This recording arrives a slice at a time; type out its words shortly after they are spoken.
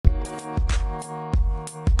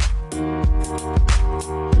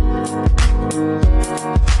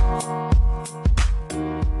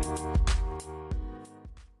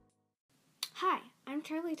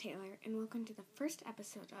welcome to the first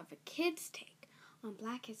episode of A Kid's Take on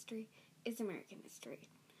Black History is American History.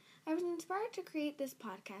 I was inspired to create this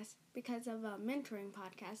podcast because of a mentoring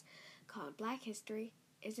podcast called Black History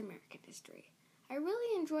is American History. I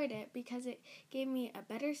really enjoyed it because it gave me a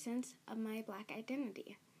better sense of my Black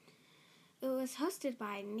identity. It was hosted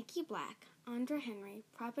by Nikki Black, Andra Henry,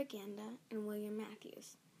 Propaganda, and William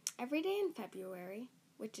Matthews. Every day in February,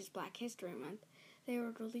 which is Black History Month, they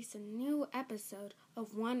would release a new episode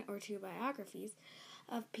of one or two biographies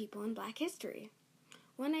of people in Black history.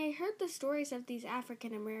 When I heard the stories of these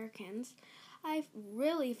African Americans, I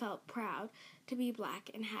really felt proud to be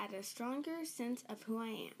Black and had a stronger sense of who I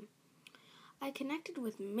am. I connected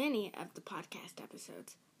with many of the podcast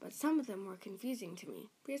episodes, but some of them were confusing to me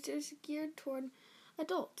because they're geared toward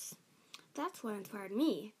adults. That's what inspired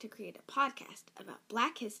me to create a podcast about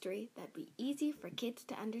Black history that'd be easy for kids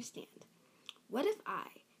to understand. What if I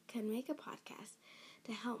could make a podcast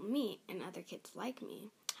to help me and other kids like me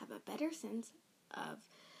have a better sense of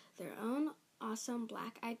their own awesome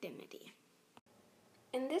Black identity?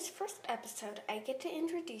 In this first episode, I get to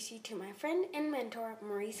introduce you to my friend and mentor,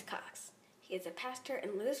 Maurice Cox. He is a pastor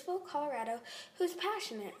in Louisville, Colorado, who's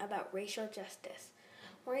passionate about racial justice.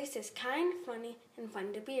 Maurice is kind, funny, and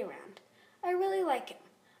fun to be around. I really like him.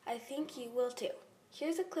 I think you will too.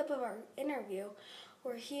 Here's a clip of our interview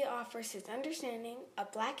where he offers his understanding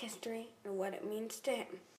of Black history and what it means to him.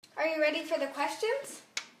 Are you ready for the questions?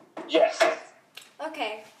 Yes.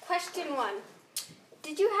 Okay, question 1.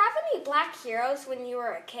 Did you have any Black heroes when you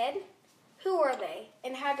were a kid? Who were they,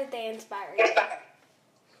 and how did they inspire you?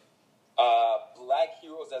 Black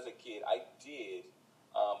heroes as a kid, I did.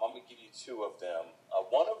 I'm going to give you two of them.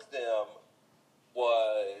 One of them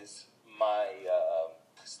was my,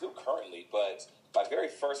 still currently, but my very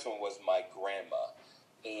first one was my grandma.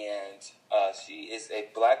 And she is a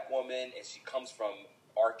Black woman, and she comes from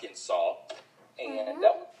Arkansas. And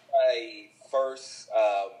that was my first,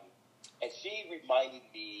 and she reminded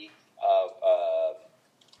me of,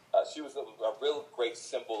 she was a real great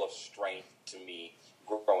symbol of strength to me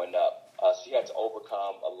growing up. She had to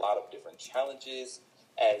overcome a lot of different challenges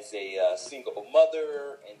as a single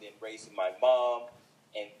mother, and then raising my mom.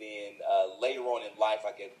 And then later on in life,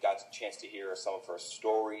 I got a chance to hear some of her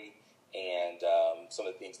story and some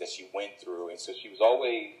of the things that she went through. And so she was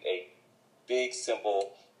always a big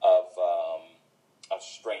symbol of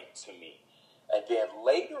strength to me. And then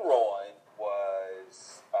later on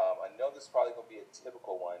was, I know this is probably going to be a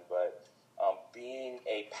typical one, but being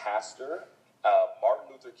a pastor, Martin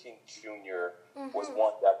Luther King Jr. was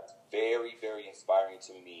one that was very, very inspiring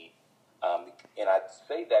to me. And I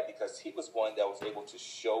say that because he was one that was able to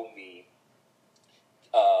show me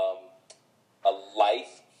a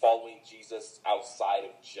life following Jesus outside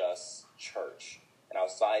of just church and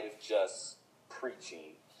outside of just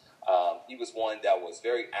preaching. He was one that was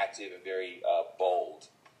very active and very bold.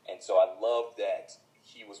 And so I love that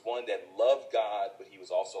he was one that loved God, but he was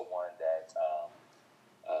also one that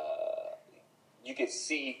you could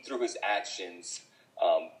see through his actions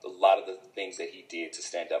a lot of the things that he did to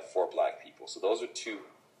stand up for Black people. So those are two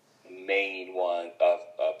main ones of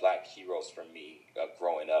Black heroes for me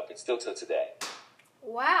growing up, and still till today.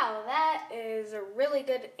 Wow, that is a really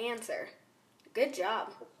good answer. Good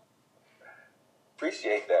job.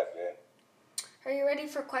 Appreciate that, man. Are you ready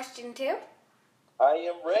for question 2? I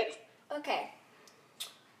am ready. Okay.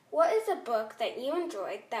 What is a book that you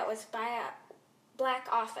enjoyed that was by a Black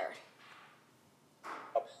author?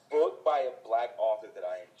 A book by a Black author that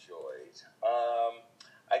I enjoyed.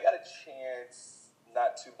 I got a chance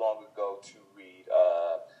not too long ago to read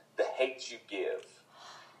The Hate You Give.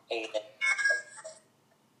 And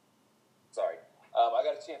sorry. I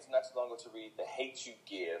got a chance not too long ago to read The Hate You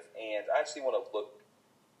Give. And I actually want to look.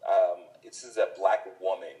 This is a Black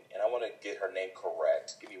woman, and I want to get her name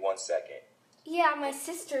correct. Give me 1 second. Yeah, my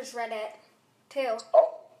sister's read it, too.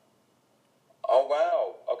 Oh,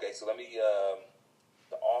 wow. Okay, so let me,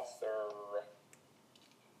 the author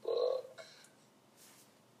book.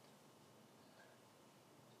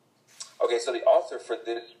 Okay, so the author for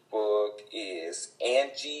this book is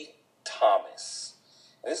Angie Thomas.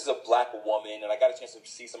 And this is a Black woman, and I got a chance to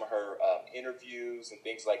see some of her interviews and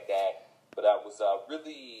things like that. But I was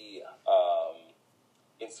really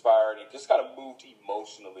inspired and just kind of moved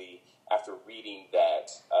emotionally after reading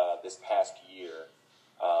that this past year.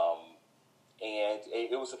 And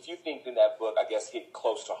it was a few things in that book, I guess, hit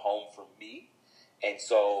close to home for me. And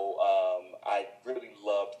so I really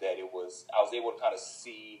loved that I was able to kind of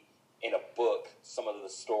see in a book some of the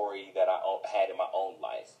story that I had in my own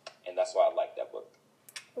life. And that's why I like that book.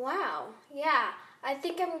 Wow. Yeah. I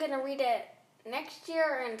think I'm going to read it next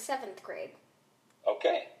year in 7th grade.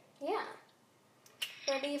 Okay. Yeah.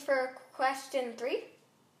 Ready for question 3?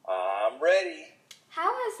 I'm ready.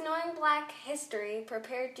 How has knowing Black history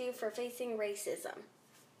prepared you for facing racism?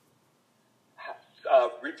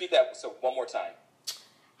 Repeat that one more time.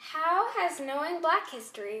 How has knowing Black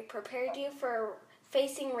history prepared you for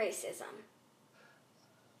facing racism?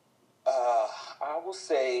 I will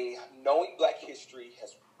say knowing Black history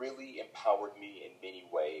has really empowered me in many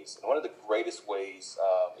ways. And one of the greatest ways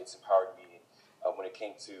it's empowered me when it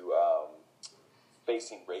came to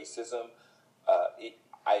facing racism,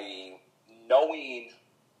 knowing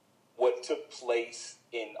what took place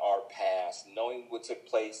in our past, knowing what took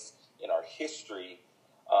place in our history,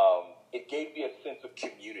 it gave me a sense of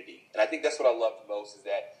community. And I think that's what I love the most, is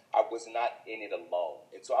that I was not in it alone.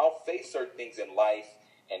 And so I'll face certain things in life,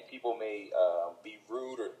 and people may be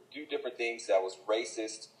rude or do different things that was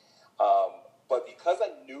racist. But because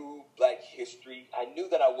I knew Black history, I knew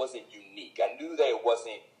that I wasn't unique. I knew that it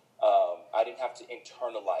wasn't, I didn't have to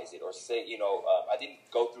internalize it or say, I didn't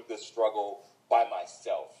go through this struggle by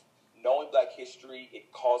myself. Knowing Black history,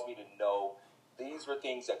 it caused me to know these were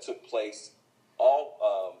things that took place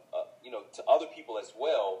to other people as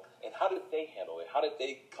well, and how did they handle it? How did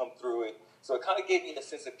they come through it? So it kind of gave me a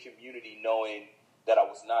sense of community, knowing that I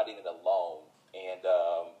was not in it alone, and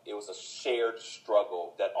it was a shared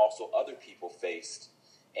struggle that also other people faced.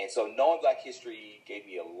 And so knowing Black history gave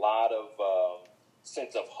me a lot of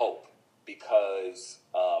sense of hope, because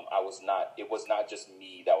it was not just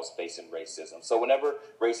me that was facing racism. So whenever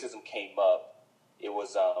racism came up, it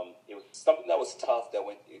was something that was tough that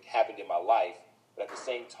when it happened in my life, but at the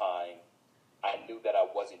same time, I knew that I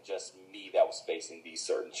wasn't just me that was facing these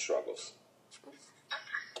certain struggles.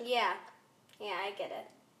 Yeah, I get it.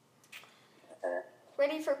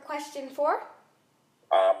 Ready for question 4?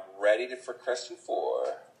 I'm ready for question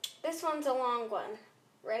 4. This one's a long one.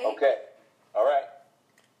 Ready? Okay. All right.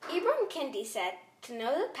 Ibram Kendi said, "To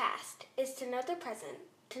know the past is to know the present.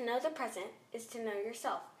 To know the present is to know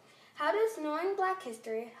yourself." How does knowing Black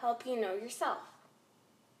history help you know yourself?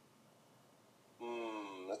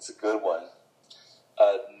 That's a good one.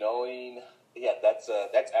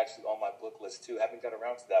 That's actually on my book list too. I haven't got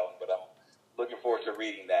around to that one, but I'm looking forward to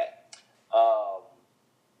reading that. I'll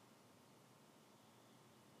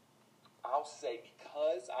say,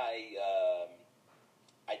 because I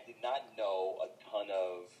did not know a ton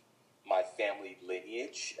of my family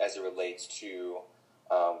lineage as it relates to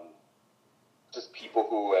just people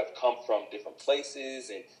who have come from different places,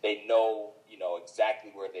 and they know,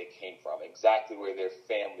 exactly where they came from, exactly where their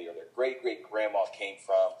family or their great-great-grandma came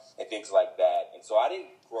from, and things like that. And so I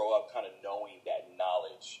didn't grow up kind of knowing that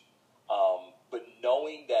knowledge. But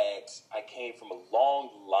knowing that I came from a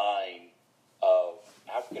long line of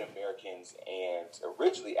African Americans, and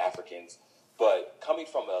originally Africans, but coming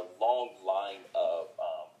from a long line of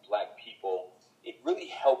Black people, it really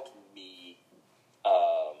helped me.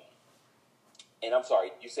 And I'm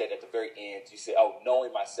sorry, you said at the very end, you said,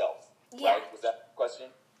 knowing myself, yeah. Right? Was that the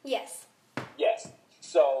question? Yes. Yes.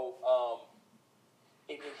 So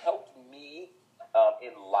it helped me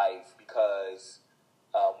in life, because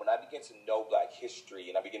when I began to know Black history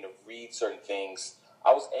and I began to read certain things,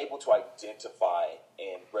 I was able to identify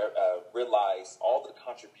and realize all the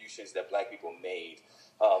contributions that Black people made,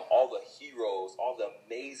 all the heroes, all the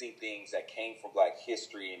amazing things that came from Black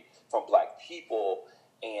history and from Black people.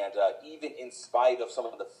 And even in spite of some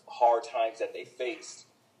of the hard times that they faced,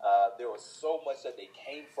 there was so much that they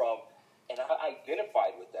came from, and I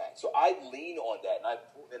identified with that. So I lean on that,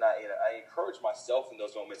 and I encourage myself in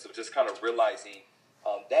those moments of just kind of realizing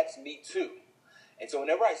that's me too. And so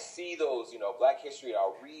whenever I see those, Black history,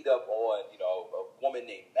 I'll read up on, a woman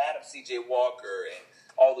named Madam C.J. Walker and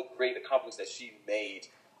all the great accomplishments that she made,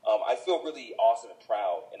 I feel really awesome and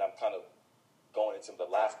proud. And I'm kind of going into the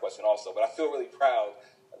last question also, but I feel really proud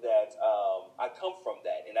that I come from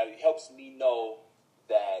that. And it helps me know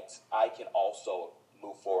that I can also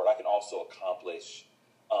move forward. I can also accomplish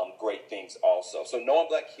great things also. So knowing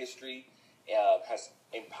Black history has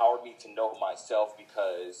empowered me to know myself,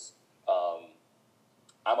 because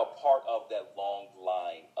I'm a part of that long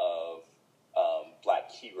line of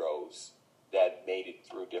Black heroes that made it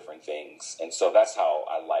through different things. And so that's how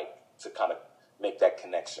I like to kind of make that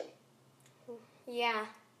connection. Yeah.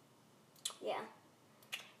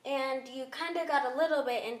 And you kind of got a little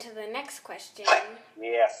bit into the next question.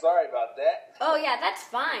 Yeah, sorry about that. Oh, yeah, that's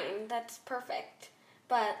fine. That's perfect.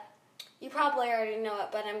 But you probably already know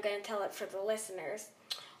it, but I'm going to tell it for the listeners.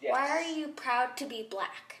 Yes. Why are you proud to be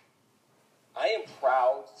Black? I am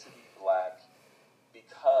proud to be Black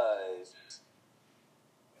because,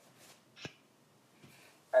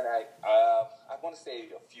 and I want to say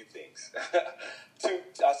a few things.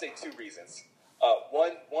 I'll say 2 reasons.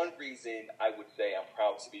 One reason I would say I'm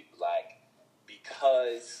proud to be black,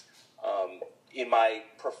 because in my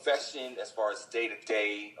profession, as far as day to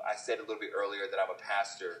day, I said a little bit earlier that I'm a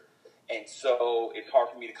pastor, and so it's hard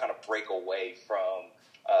for me to kind of break away from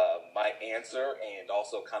my answer and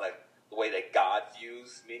also kind of the way that God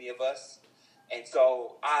views many of us. And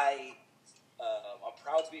so I'm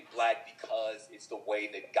proud to be black because it's the way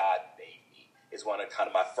that God made me, is one of kind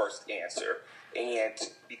of my first answer. And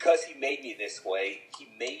because he made me this way, he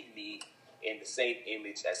made me in the same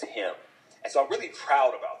image as him. And so I'm really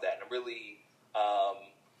proud about that. And I'm really, I'm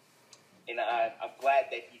glad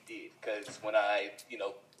that he did, because when I,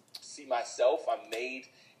 see myself, I'm made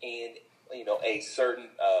in, a certain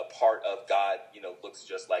part of God, looks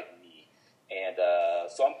just like me. And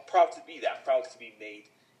so I'm proud to be that. I'm proud to be made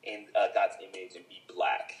in God's image and be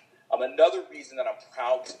black. Another reason that I'm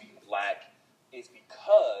proud to be black is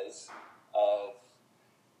because of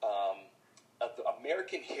the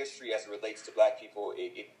American history as it relates to black people.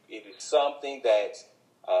 It is something that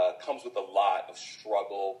comes with a lot of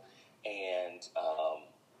struggle and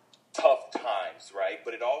tough times, right?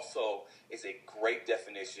 But it also is a great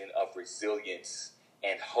definition of resilience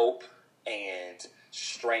and hope and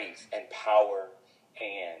strength and power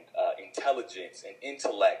and intelligence and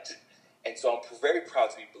intellect. And so I'm very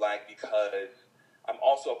proud to be black because I'm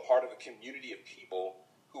also a part of a community of people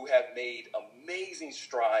who have made amazing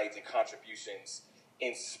strides and contributions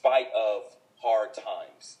in spite of hard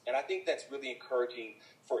times. And I think that's really encouraging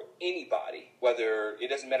for anybody, whether it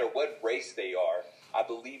doesn't matter what race they are. I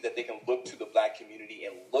believe that they can look to the black community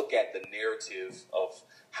and look at the narrative of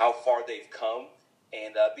how far they've come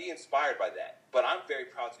and be inspired by that. But I'm very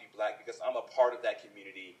proud to be black because I'm a part of that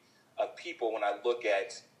community of people when I look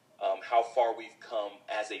at how far we've come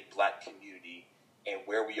as a black community and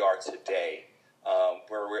where we are today,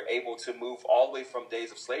 where we're able to move all the way from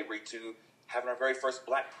days of slavery to having our very first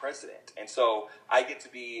black president. And so I get to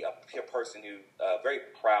be a person who very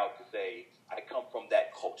proud to say I come from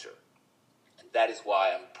that culture. And that is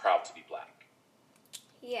why I'm proud to be black.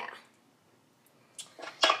 Yeah.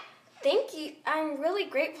 Thank you. I'm really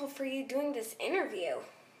grateful for you doing this interview.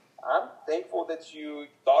 I'm thankful that you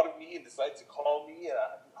thought of me and decided to call me. And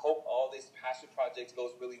I hope all this passion project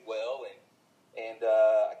goes really well. And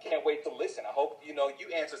I can't wait to listen. I hope, you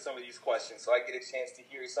answer some of these questions so I get a chance to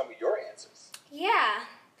hear some of your answers. Yeah.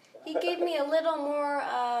 He gave me a little more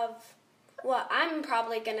of what I'm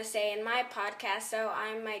probably going to say in my podcast, so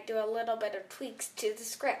I might do a little bit of tweaks to the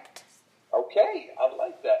script. Okay. I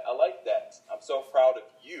like that. I'm so proud of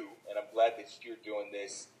you, and I'm glad that you're doing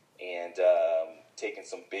this and taking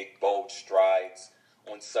some big, bold strides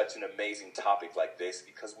on such an amazing topic like this,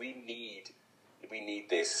 because we need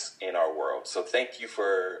this in our world. So thank you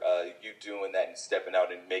for you doing that and stepping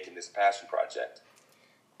out and making this passion project.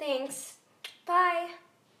 Thanks. Bye.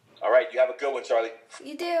 All right. You have a good one, Charlie.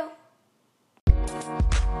 You do.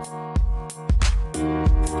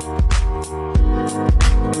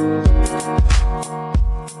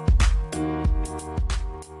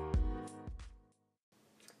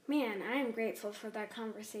 Man, I am grateful for that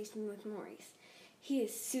conversation with Maurice. He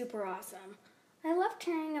is super awesome. I loved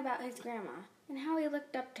hearing about his grandma and how he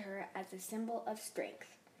looked up to her as a symbol of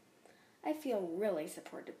strength. I feel really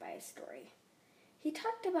supported by his story. He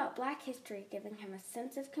talked about Black history giving him a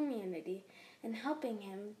sense of community and helping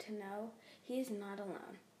him to know he is not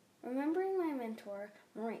alone. Remembering my mentor,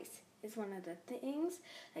 Maurice, is one of the things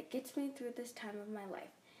that gets me through this time of my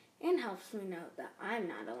life and helps me know that I'm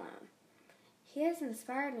not alone. He has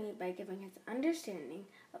inspired me by giving his understanding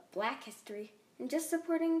of Black history and just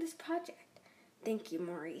supporting this project. Thank you,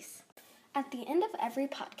 Maurice. At the end of every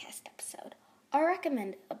podcast episode, I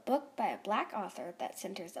recommend a book by a Black author that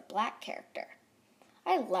centers a Black character.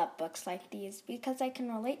 I love books like these because I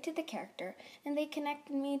can relate to the character and they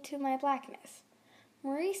connected me to my Blackness.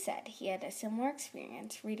 Maurice said he had a similar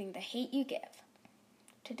experience reading The Hate U Give.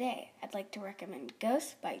 Today, I'd like to recommend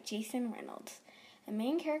Ghost by Jason Reynolds. The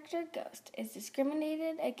main character, Ghost, is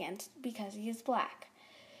discriminated against because he is Black.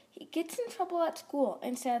 He gets in trouble at school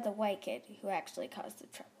instead of the white kid who actually caused the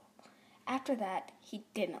trouble. After that, he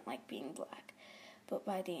didn't like being Black, but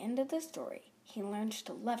by the end of the story, he learns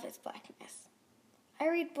to love his Blackness. I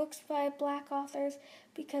read books by Black authors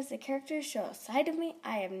because the characters show a side of me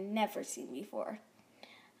I have never seen before.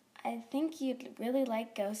 I think you'd really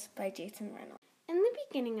like Ghost by Jason Reynolds. In the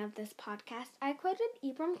beginning of this podcast, I quoted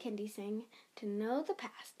Ibram Kendi saying, "To know the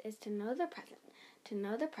past is to know the present. To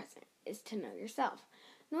know the present is to know yourself."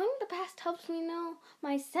 Knowing the past helps me know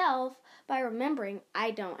myself by remembering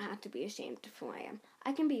I don't have to be ashamed of who I am.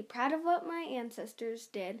 I can be proud of what my ancestors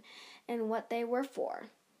did and what they were for.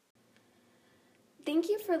 Thank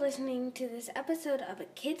you for listening to this episode of A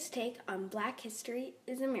Kid's Take on Black History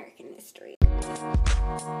is American History.